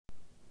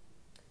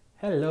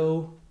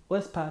Hello,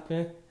 what's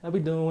poppin'? How we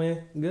doing?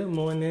 Good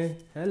morning.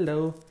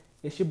 Hello,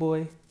 it's your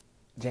boy,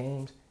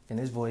 James, and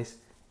his voice,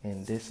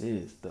 and this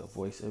is the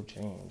voice of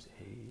James.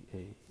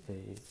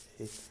 Hey.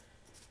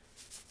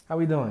 How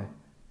we doing?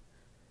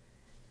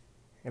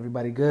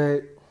 Everybody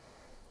good?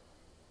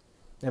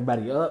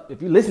 Everybody up?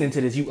 If you're listening to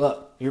this, you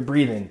up. You're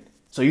breathing.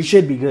 So you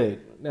should be good.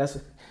 That's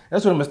what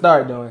I'm gonna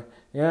start doing.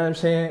 You know what I'm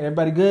saying?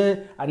 Everybody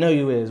good? I know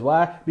you is.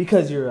 Why?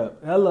 Because you're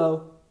up.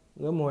 Hello.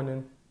 Good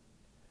morning.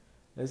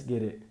 Let's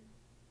get it.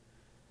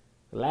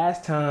 The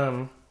last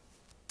time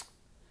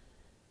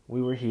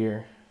we were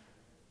here,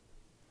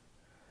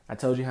 I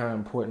told you how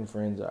important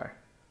friends are.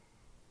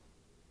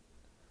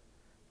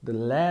 The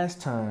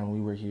last time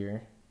we were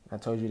here, I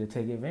told you to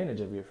take advantage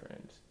of your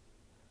friends.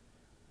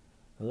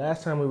 The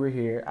last time we were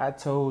here, I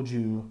told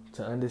you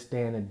to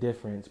understand the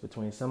difference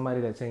between somebody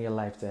that's in your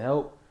life to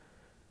help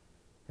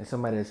and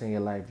somebody that's in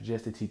your life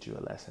just to teach you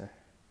a lesson.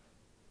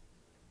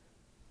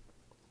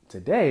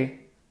 Today,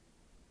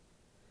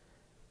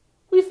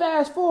 we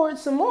fast forward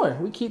some more.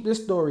 We keep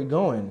this story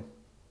going.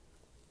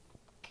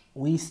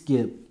 We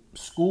skip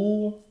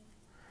school.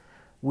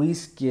 We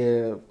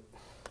skip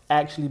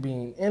actually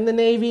being in the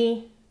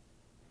Navy.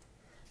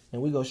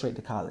 And we go straight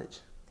to college.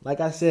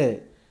 Like I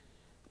said,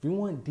 if you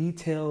want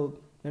detailed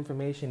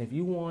information, if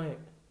you want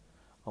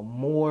a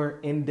more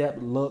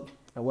in-depth look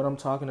at what I'm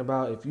talking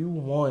about, if you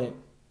want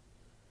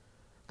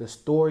the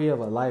story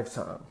of a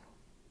lifetime,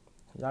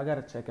 y'all got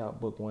to check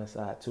out book 1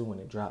 side 2 when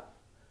it drops.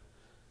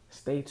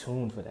 Stay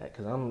tuned for that,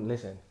 because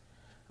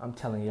I'm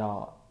telling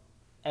y'all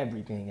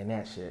everything in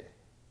that shit.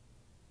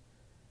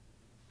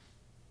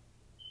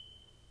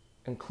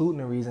 Including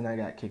the reason I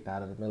got kicked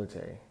out of the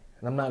military.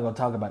 And I'm not going to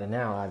talk about it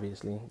now,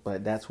 obviously,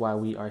 but that's why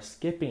we are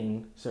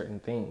skipping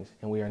certain things.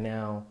 And we are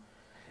now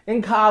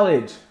in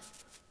college.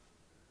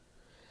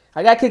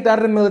 I got kicked out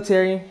of the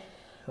military.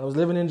 I was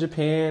living in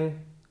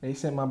Japan. They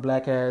sent my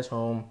black ass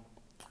home.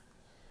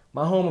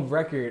 My home of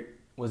record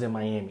was in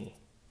Miami.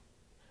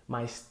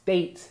 My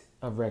state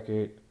of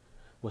record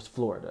was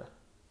Florida.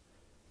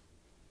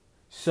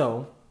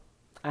 So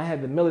I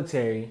had the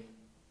military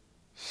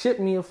ship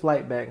me a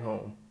flight back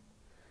home.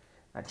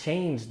 I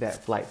changed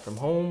that flight from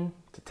home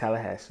to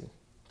Tallahassee,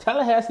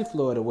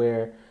 Florida,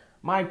 where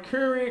my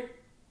current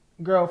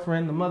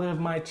girlfriend, the mother of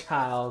my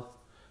child,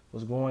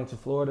 was going to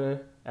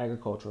Florida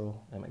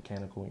Agricultural and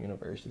Mechanical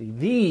University,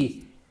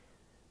 the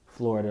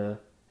Florida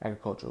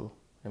Agricultural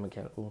and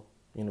Mechanical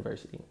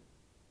University.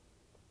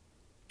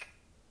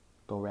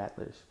 Go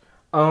Rattlers.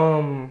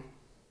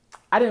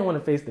 I didn't want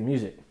to face the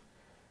music.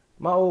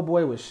 My old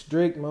boy was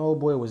strict. My old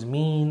boy was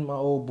mean. My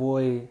old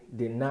boy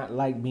did not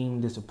like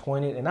being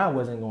disappointed, and I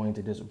wasn't going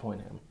to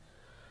disappoint him.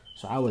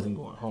 So I wasn't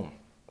going home.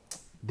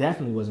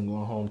 Definitely wasn't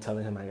going home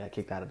telling him I got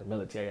kicked out of the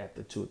military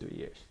after 2 or 3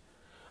 years.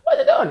 I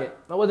wasn't doing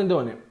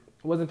it.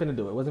 I wasn't finna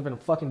do it. I wasn't finna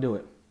fucking do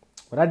it.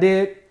 What I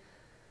did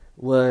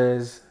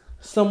was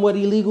somewhat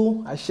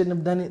illegal. I shouldn't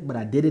have done it, but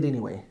I did it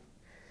anyway.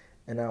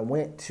 And I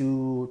went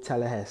to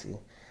Tallahassee.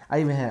 I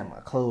even had my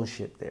clothes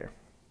shipped there.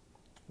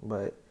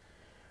 But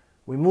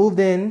we moved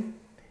in,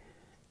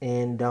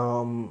 and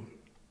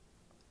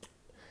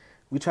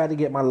we tried to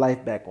get my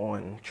life back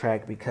on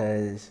track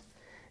because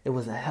it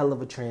was a hell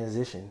of a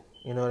transition.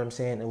 You know what I'm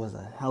saying? It was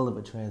a hell of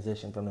a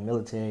transition from the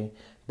military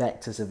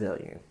back to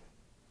civilian.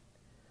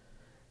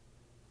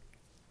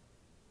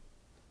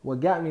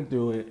 What got me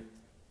through it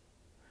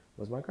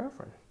was my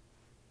girlfriend.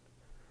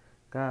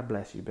 God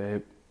bless you,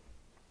 babe.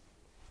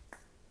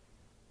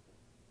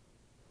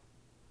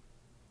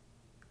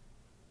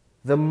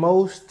 The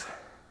most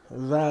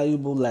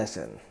valuable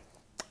lesson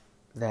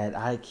that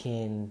I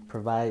can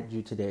provide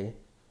you today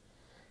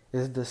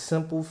is the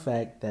simple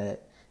fact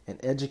that an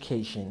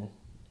education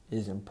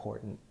is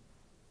important.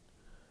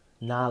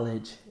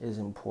 Knowledge is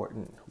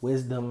important.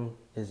 Wisdom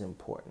is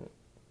important.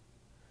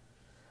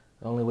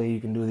 The only way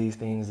you can do these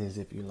things is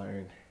if you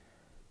learn.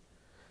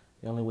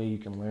 The only way you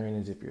can learn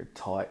is if you're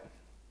taught.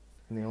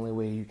 And the only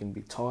way you can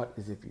be taught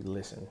is if you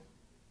listen.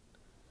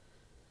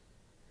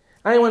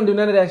 I didn't want to do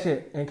none of that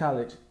shit in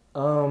college.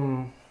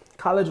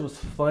 College was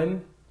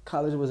fun.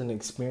 College was an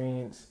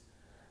experience.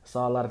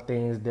 Saw a lot of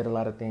things, did a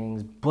lot of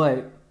things,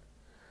 but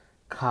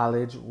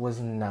college was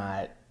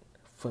not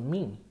for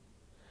me.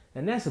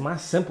 And that's my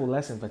simple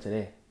lesson for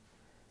today.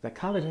 That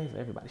college ain't for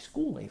everybody.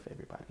 School ain't for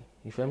everybody.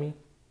 You feel me?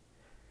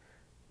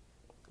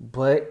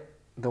 But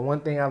the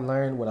one thing I've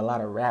learned with a lot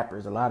of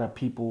rappers, a lot of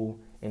people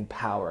in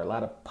power, a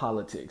lot of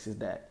politics is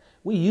that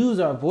we use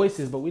our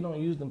voices, but we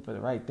don't use them for the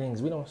right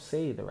things. We don't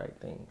say the right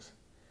things.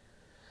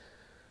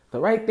 The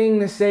right thing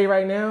to say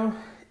right now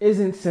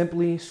isn't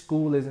simply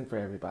school isn't for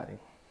everybody,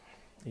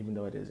 even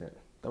though it isn't.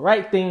 The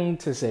right thing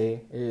to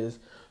say is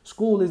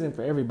school isn't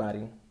for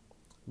everybody,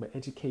 but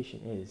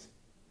education is.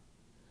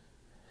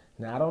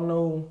 Now, I don't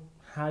know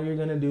how you're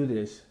going to do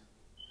this,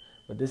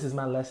 but this is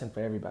my lesson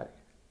for everybody.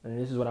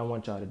 And this is what I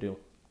want y'all to do.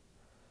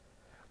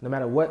 No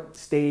matter what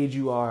stage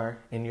you are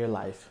in your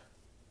life,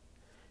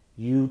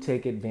 you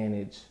take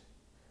advantage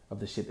of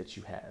the shit that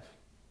you have.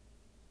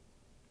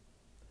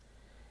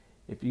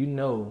 If you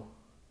know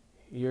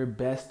you're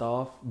best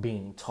off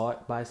being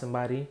taught by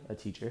somebody, a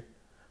teacher.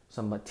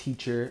 A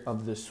teacher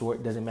of the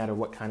sort, doesn't matter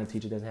what kind of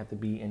teacher, doesn't have to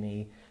be in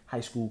a high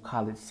school,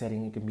 college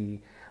setting. It can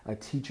be a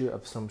teacher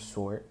of some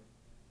sort.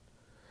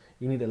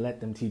 You need to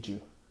let them teach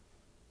you.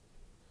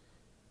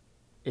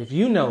 If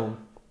you know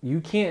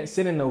you can't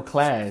sit in no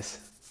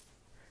class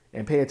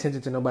and pay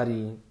attention to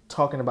nobody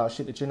talking about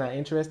shit that you're not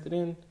interested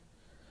in,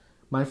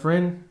 my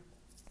friend,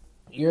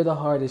 you're the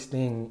hardest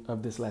thing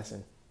of this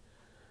lesson,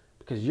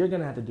 because you're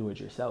going to have to do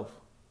it yourself.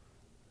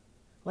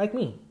 Like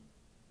me.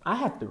 I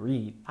have to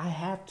read. I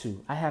have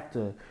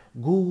to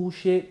Google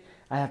shit.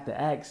 I have to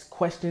ask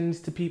questions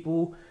to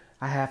people.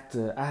 I have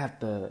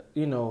to,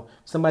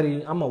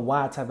 somebody, I'm a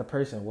why type of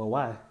person. Well,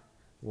 why?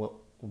 But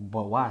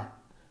why?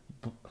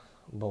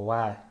 But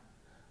why?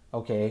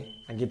 Okay,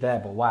 I get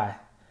that, but why?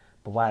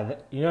 But why?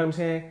 You know what I'm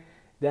saying?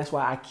 That's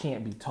why I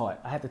can't be taught.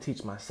 I have to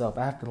teach myself.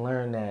 I have to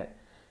learn that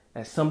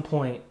at some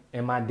point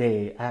in my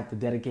day, I have to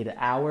dedicate an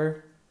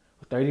hour,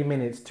 30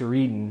 minutes to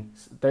reading,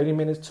 30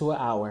 minutes to an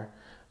hour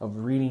of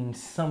reading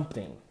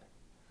something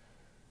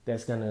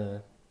that's going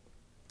to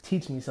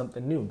teach me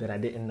something new that I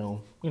didn't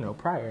know,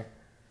 prior.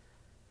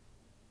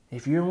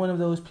 If you're one of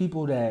those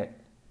people that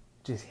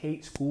just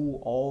hate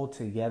school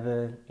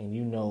altogether, and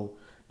no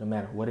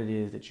matter what it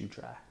is that you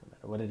try, no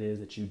matter what it is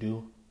that you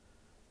do,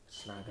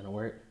 it's not going to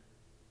work.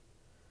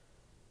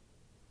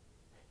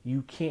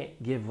 You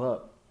can't give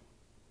up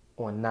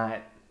on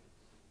not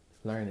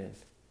learning.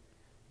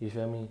 You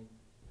feel me?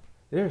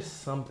 There's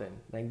something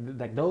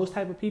like those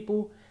type of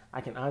people. I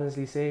can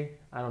honestly say,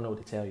 I don't know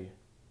what to tell you.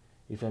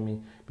 You feel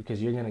me?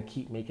 Because you're going to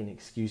keep making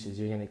excuses.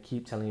 You're going to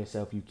keep telling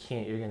yourself you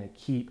can't. You're going to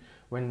keep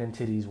running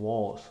into these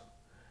walls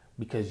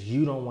because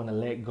you don't want to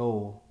let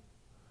go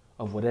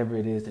of whatever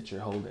it is that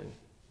you're holding.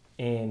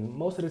 And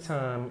most of the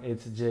time,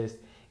 it's just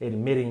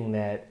admitting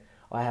that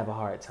I have a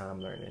hard time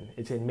learning.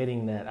 It's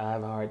admitting that I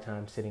have a hard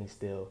time sitting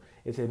still.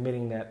 It's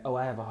admitting that,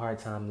 I have a hard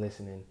time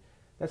listening.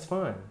 That's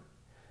fine.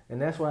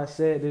 And that's why I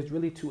said there's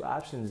really two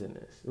options in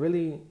this.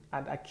 Really,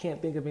 I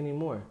can't think of any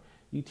more.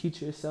 You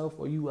teach yourself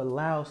or you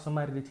allow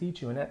somebody to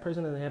teach you. And that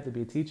person doesn't have to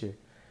be a teacher.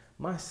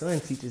 My son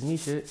teaches me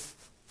shit.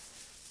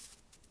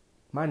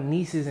 My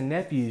nieces and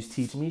nephews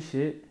teach me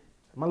shit.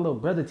 My little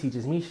brother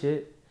teaches me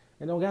shit.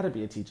 It don't got to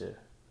be a teacher.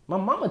 My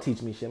mama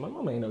teach me shit. My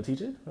mama ain't no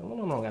teacher. My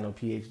mama don't got no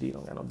PhD,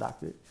 don't got no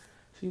doctorate.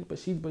 But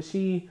she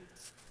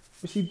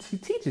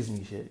teaches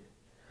me shit.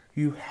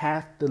 You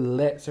have to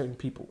let certain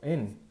people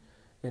in.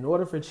 In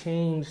order for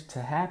change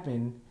to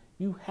happen,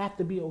 you have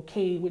to be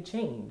okay with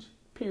change,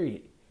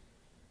 period.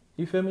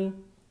 You feel me?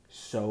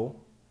 So,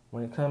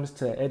 when it comes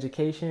to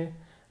education,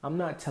 I'm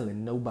not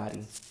telling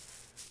nobody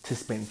to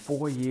spend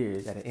 4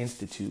 years at an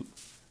institute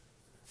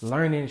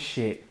learning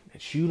shit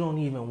that you don't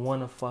even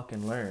want to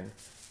fucking learn.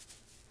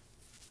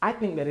 I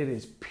think that it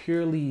is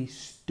purely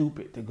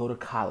stupid to go to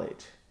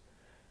college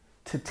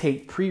to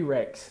take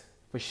prereqs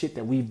for shit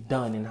that we've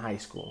done in high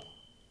school.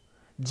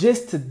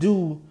 Just to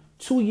do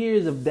 2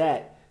 years of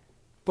that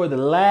for the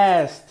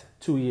last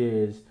 2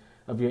 years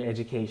of your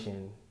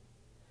education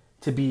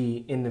to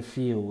be in the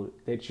field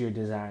that you're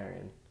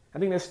desiring. I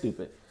think that's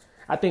stupid.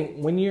 I think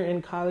when you're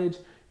in college,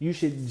 you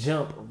should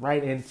jump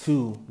right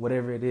into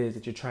whatever it is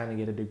that you're trying to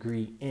get a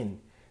degree in.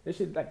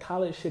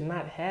 College should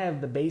not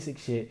have the basic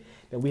shit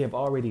that we have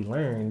already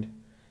learned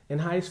in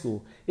high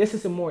school. Yes,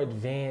 it's a more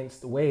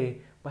advanced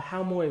way, but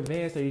how more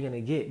advanced are you going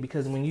to get?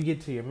 Because when you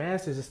get to your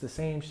master's, it's the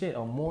same shit,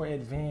 a more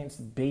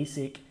advanced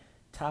basic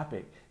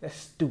topic. That's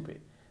stupid.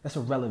 That's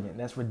irrelevant.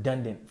 That's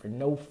redundant for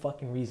no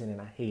fucking reason,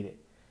 and I hate it.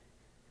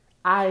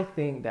 I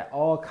think that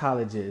all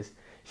colleges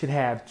should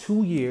have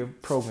 2-year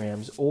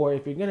programs, or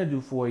if you're going to do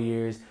 4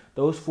 years,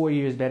 those 4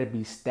 years better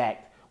be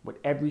stacked with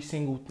every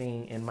single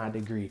thing in my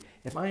degree.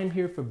 If I am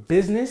here for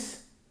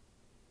business,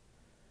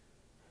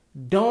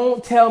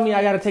 don't tell me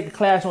I got to take a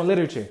class on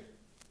literature.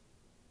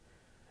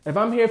 If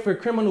I'm here for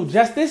criminal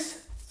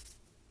justice,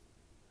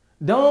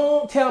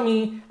 don't tell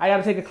me I got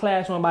to take a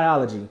class on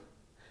biology.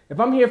 If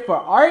I'm here for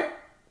art,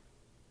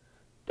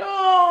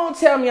 don't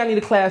tell me I need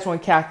a class on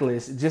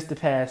calculus just to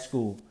pass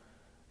school.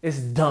 It's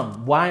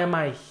dumb. Why am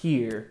I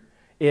here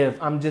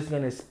if I'm just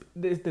going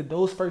to...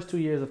 Those first 2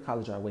 years of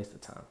college are a waste of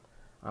time.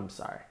 I'm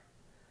sorry.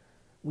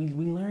 We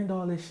learned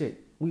all this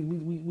shit. We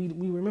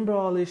remember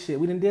all this shit.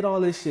 We done did all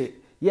this shit.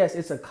 Yes,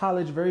 it's a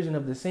college version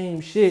of the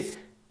same shit.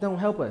 Don't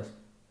help us.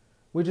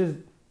 We're just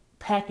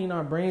packing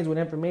our brains with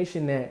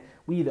information that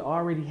we either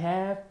already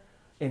have,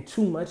 and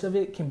too much of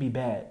it can be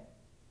bad.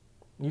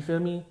 You feel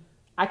me?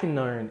 I can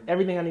learn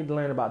everything I need to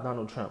learn about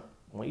Donald Trump.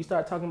 When you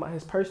start talking about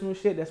his personal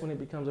shit, that's when it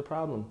becomes a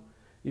problem.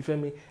 You feel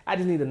me? I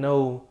just need to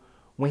know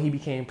when he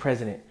became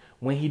president,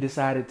 when he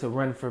decided to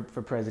run for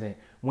president,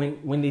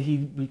 when did he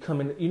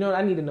become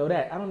I need to know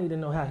that. I don't need to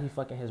know how he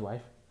fucking his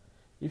wife.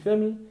 You feel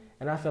me?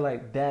 And I feel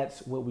like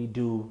that's what we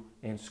do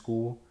in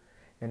school.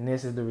 And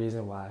this is the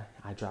reason why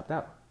I dropped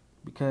out.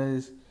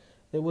 Because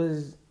it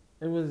was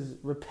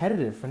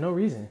repetitive for no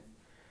reason.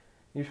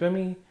 You feel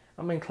me?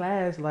 I'm in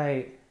class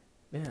like,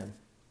 damn,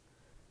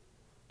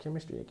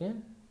 chemistry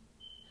again?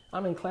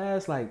 I'm in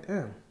class like,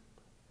 damn,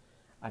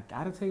 I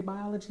gotta take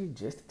biology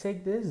just to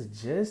take this,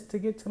 just to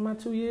get to my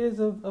 2 years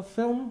of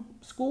film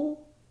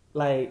school.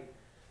 Like,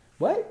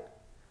 what?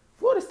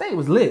 Florida State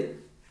was lit.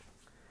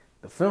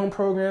 The film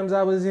programs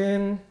I was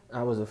in,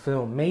 I was a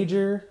film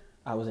major.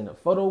 I was in the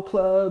photo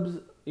clubs,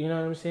 you know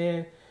what I'm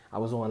saying? I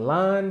was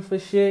online for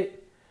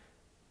shit,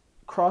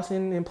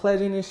 crossing and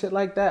pledging and shit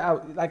like that.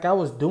 I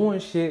was doing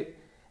shit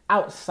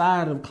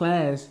outside of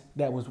class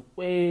that was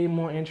way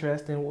more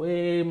interesting,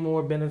 way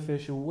more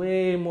beneficial,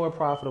 way more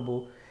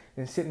profitable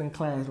than sitting in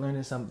class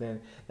learning something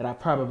that I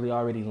probably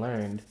already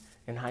learned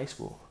in high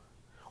school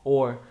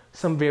or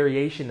some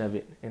variation of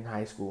it in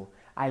high school.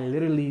 I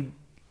literally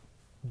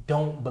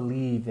don't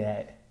believe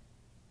that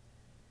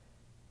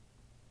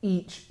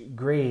each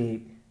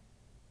grade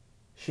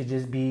should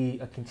just be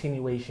a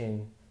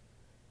continuation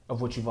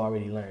of what you've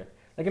already learned.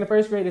 Like in the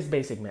first grade, it's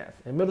basic math.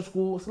 In middle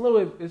school, it's a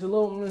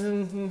little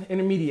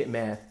intermediate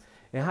math.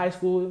 In high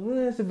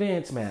school, it's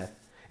advanced math.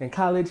 In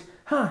college,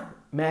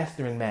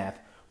 mastering math.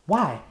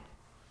 Why?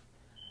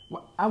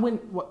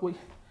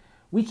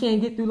 We can't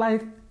get through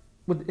life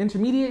with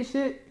intermediate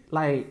shit.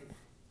 Like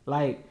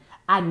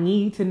I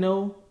need to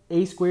know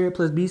a squared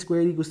plus b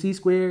squared equals c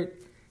squared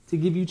to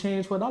give you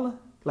change for $1.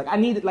 Like I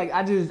need it. Like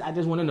I just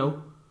want to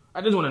know.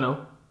 I just want to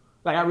know.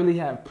 Like I really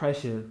have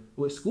pressure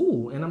with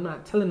school, and I'm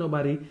not telling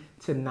nobody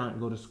to not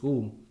go to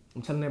school.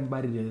 I'm telling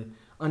everybody to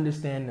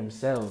understand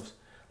themselves.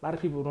 A lot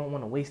of people don't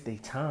want to waste their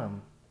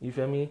time. You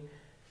feel me?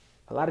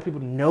 A lot of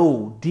people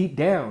know deep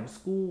down,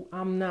 school,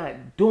 I'm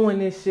not doing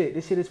this shit.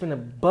 This shit is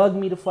finna bug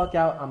me the fuck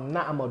out. I'm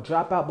gonna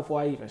drop out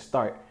before I even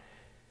start.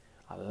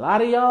 A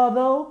lot of y'all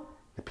though,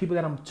 the people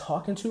that I'm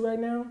talking to right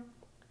now,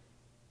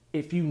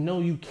 if you know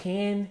you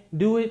can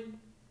do it,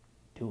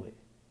 do it.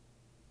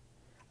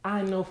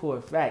 I know for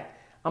a fact,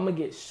 I'm going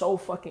to get so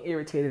fucking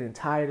irritated and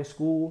tired of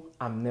school,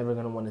 I'm never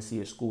going to want to see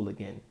a school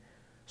again.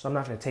 So I'm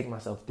not going to take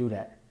myself through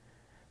that.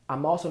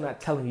 I'm also not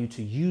telling you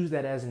to use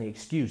that as an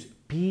excuse.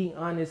 Be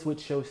honest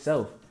with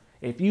yourself.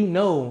 If you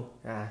know,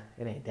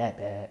 it ain't that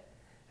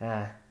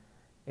bad.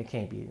 It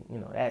can't be,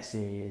 that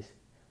serious.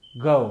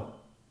 Go.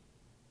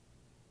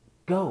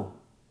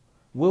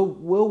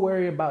 We'll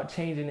worry about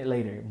changing it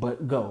later,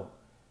 but go.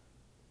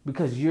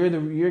 Because you're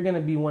going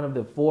to be one of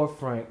the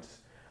forefronts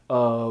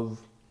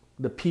of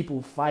the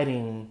people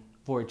fighting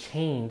for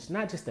change,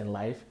 not just in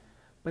life,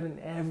 but in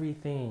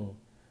everything.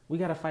 We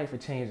got to fight for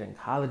change in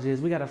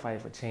colleges. We got to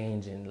fight for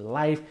change in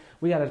life.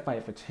 We got to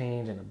fight for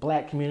change in the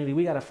black community.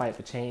 We got to fight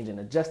for change in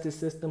the justice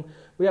system.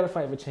 We got to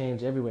fight for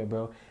change everywhere,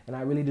 bro. And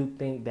I really do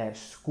think that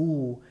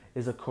school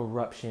is a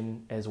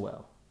corruption as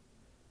well.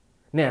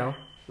 Now,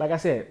 like I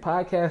said,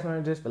 podcasts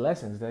aren't just for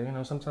lessons.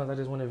 That sometimes I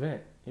just want to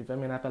vent. You feel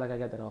me? And I feel like I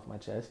got that off my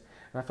chest.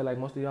 And I feel like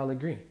most of y'all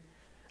agree.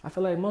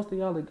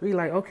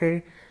 Like,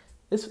 okay,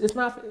 it's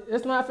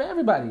not for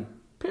everybody.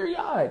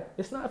 Period.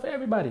 It's not for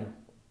everybody.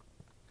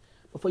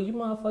 But for you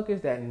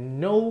motherfuckers that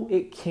know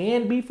it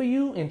can be for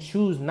you and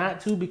choose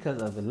not to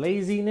because of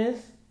laziness,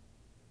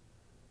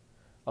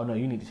 oh no,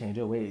 you need to change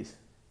your ways.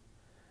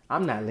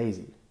 I'm not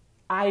lazy.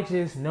 I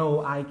just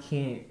know I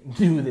can't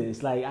do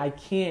this. Like, I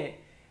can't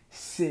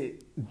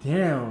sit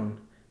down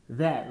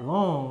that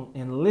long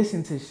and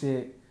listen to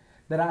shit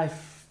that I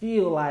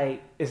feel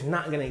like is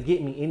not going to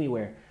get me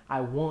anywhere.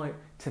 I want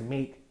to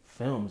make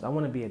films. I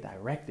want to be a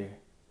director.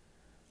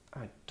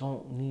 I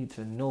don't need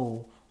to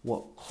know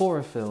what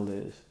chlorophyll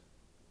is.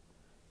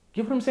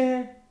 Get what I'm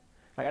saying?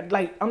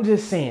 Like I'm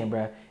just saying,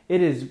 bro.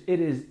 It is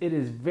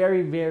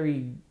very,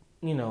 very,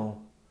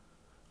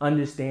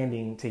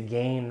 understanding to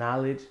gain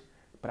knowledge,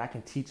 but I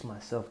can teach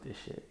myself this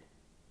shit.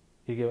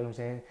 You get what I'm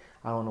saying?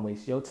 I don't want to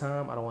waste your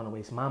time. I don't want to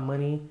waste my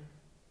money.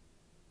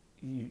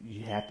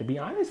 You have to be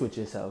honest with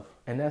yourself.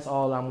 And that's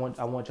all I want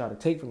y'all to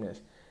take from this.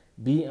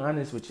 Be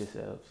honest with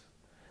yourselves.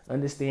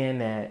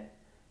 Understand that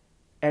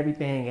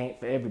everything ain't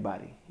for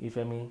everybody. You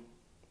feel me?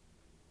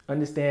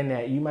 Understand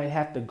that you might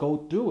have to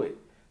go through it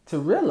to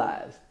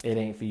realize it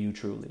ain't for you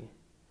truly.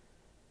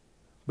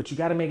 But you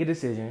got to make a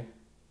decision.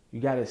 You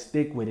got to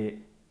stick with it.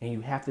 And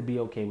you have to be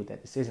okay with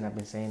that decision. I've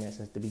been saying that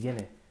since the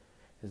beginning.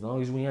 As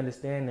long as we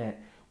understand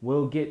that,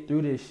 we'll get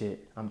through this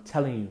shit. I'm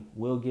telling you,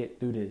 we'll get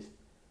through this.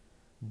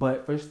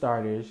 But for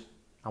starters,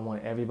 I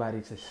want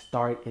everybody to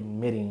start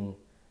admitting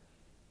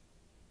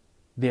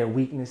their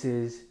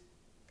weaknesses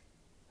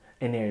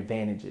and their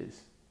advantages.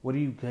 What are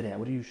you good at?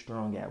 What are you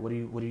strong at?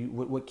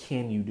 What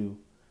can you do?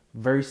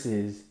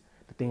 Versus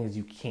the things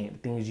you can't, the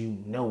things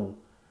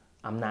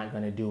I'm not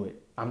gonna do it.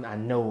 I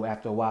know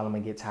after a while I'm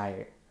gonna get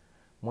tired.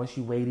 Once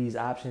you weigh these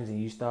options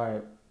and you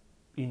start,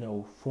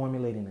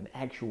 formulating an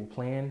actual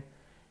plan,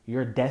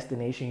 your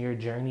destination, your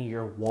journey,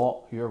 your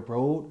walk, your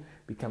road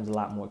becomes a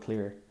lot more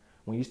clear.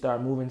 When you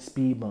start moving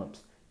speed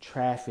bumps,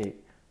 traffic,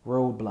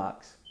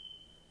 roadblocks,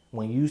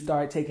 when you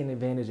start taking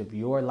advantage of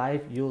your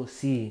life, you'll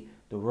see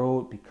the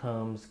road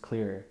becomes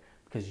clearer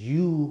because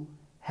you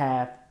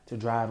have to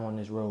drive on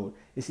this road.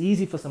 It's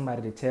easy for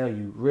somebody to tell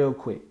you real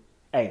quick,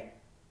 hey,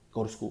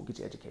 go to school, get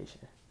your education.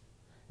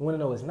 You want to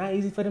know it's not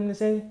easy for them to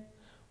say?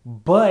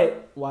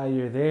 But while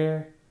you're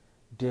there,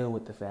 deal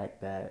with the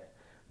fact that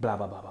blah,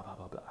 blah, blah, blah, blah,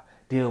 blah, blah.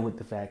 Deal with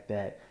the fact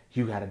that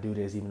you got to do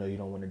this even though you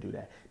don't want to do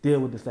that. Deal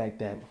with the fact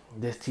that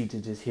this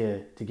teacher's just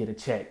here to get a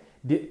check.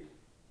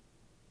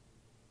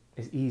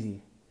 It's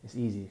easy. It's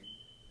easy.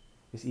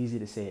 It's easy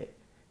to say it.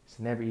 It's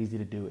never easy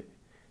to do it.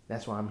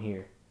 That's why I'm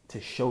here,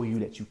 to show you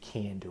that you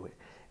can do it.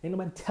 Ain't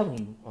nobody telling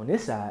you on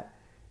this side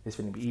it's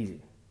going to be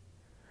easy.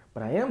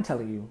 But I am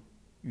telling you,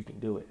 you can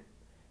do it.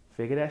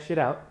 Figure that shit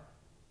out.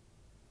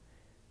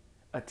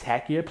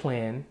 Attack your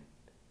plan.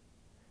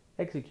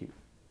 Execute.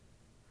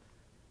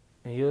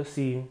 And you'll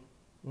see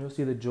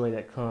the joy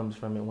that comes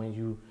from it when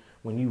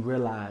you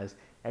realize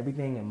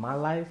everything in my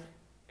life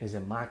is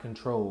in my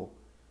control.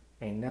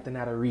 Ain't nothing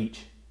out of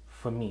reach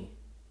for me.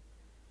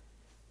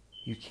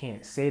 You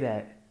can't say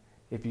that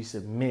if you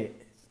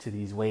submit to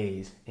these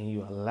ways and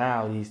you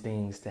allow these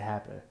things to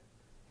happen.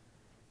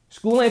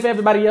 School ain't for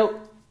everybody,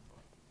 yo.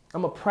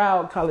 I'm a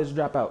proud college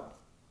dropout.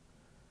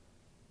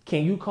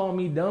 Can you call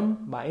me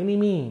dumb by any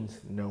means?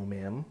 No,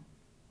 ma'am.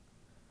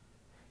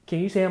 Can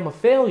you say I'm a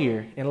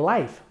failure in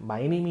life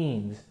by any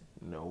means?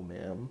 No,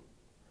 ma'am.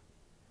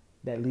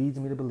 That leads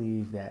me to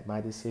believe that my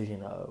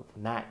decision of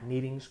not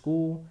needing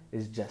school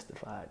is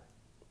justified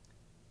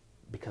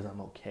because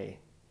I'm okay.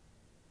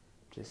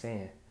 Just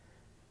saying.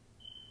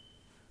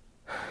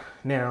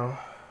 Now,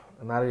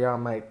 a lot of y'all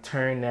might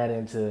turn that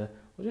into,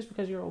 well, just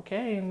because you're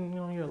okay and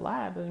you're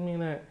alive doesn't mean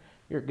that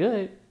you're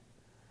good.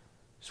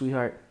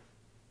 Sweetheart,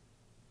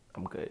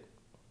 I'm good.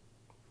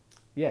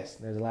 Yes,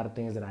 there's a lot of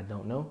things that I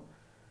don't know.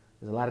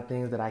 There's a lot of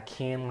things that I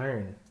can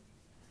learn.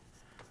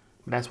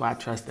 But that's why I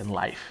trust in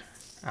life.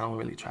 I don't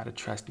really try to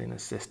trust in a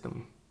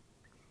system.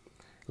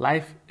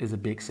 Life is a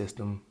big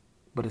system,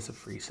 but it's a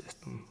free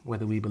system,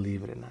 whether we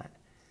believe it or not.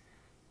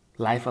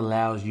 Life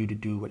allows you to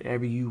do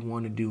whatever you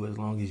want to do as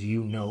long as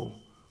you know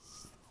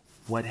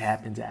what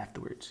happens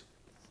afterwards.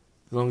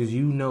 As long as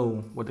you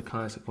know what the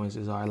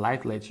consequences are,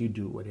 life lets you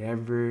do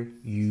whatever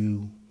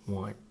you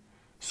want.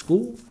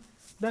 School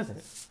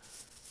doesn't.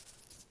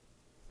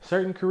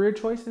 Certain career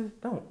choices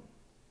don't.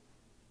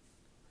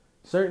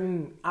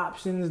 Certain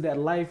options that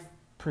life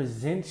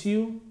presents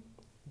you,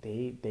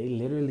 they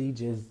literally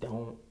just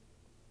don't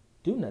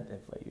do nothing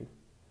for you.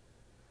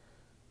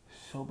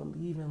 So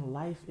believe in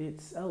life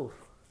itself.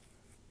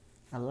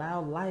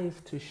 Allow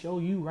life to show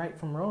you right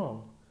from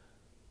wrong.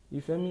 You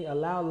feel me?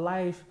 Allow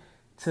life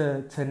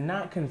to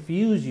not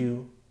confuse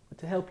you, but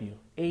to help you,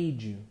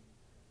 aid you.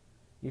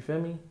 You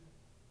feel me?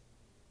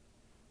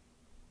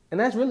 And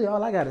that's really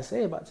all I got to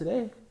say about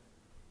today.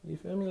 You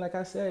feel me? Like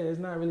I said, it's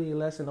not really a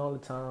lesson all the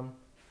time.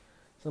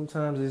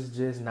 Sometimes it's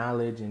just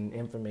knowledge and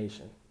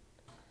information.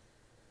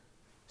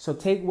 So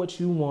take what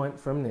you want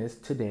from this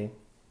today.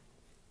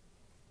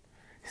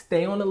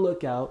 Stay on the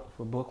lookout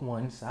for book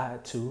 1,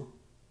 side 2.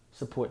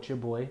 Support your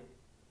boy.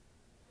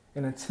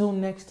 And until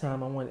next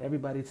time, I want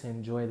everybody to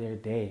enjoy their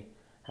day.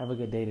 Have a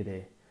good day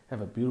today.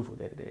 Have a beautiful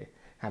day today.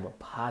 Have a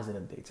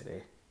positive day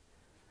today.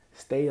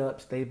 Stay up,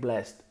 stay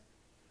blessed.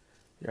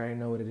 You already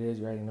know what it is.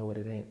 You already know what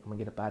it ain't. I'm going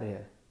to get up out of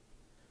here.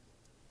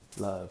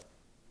 Love.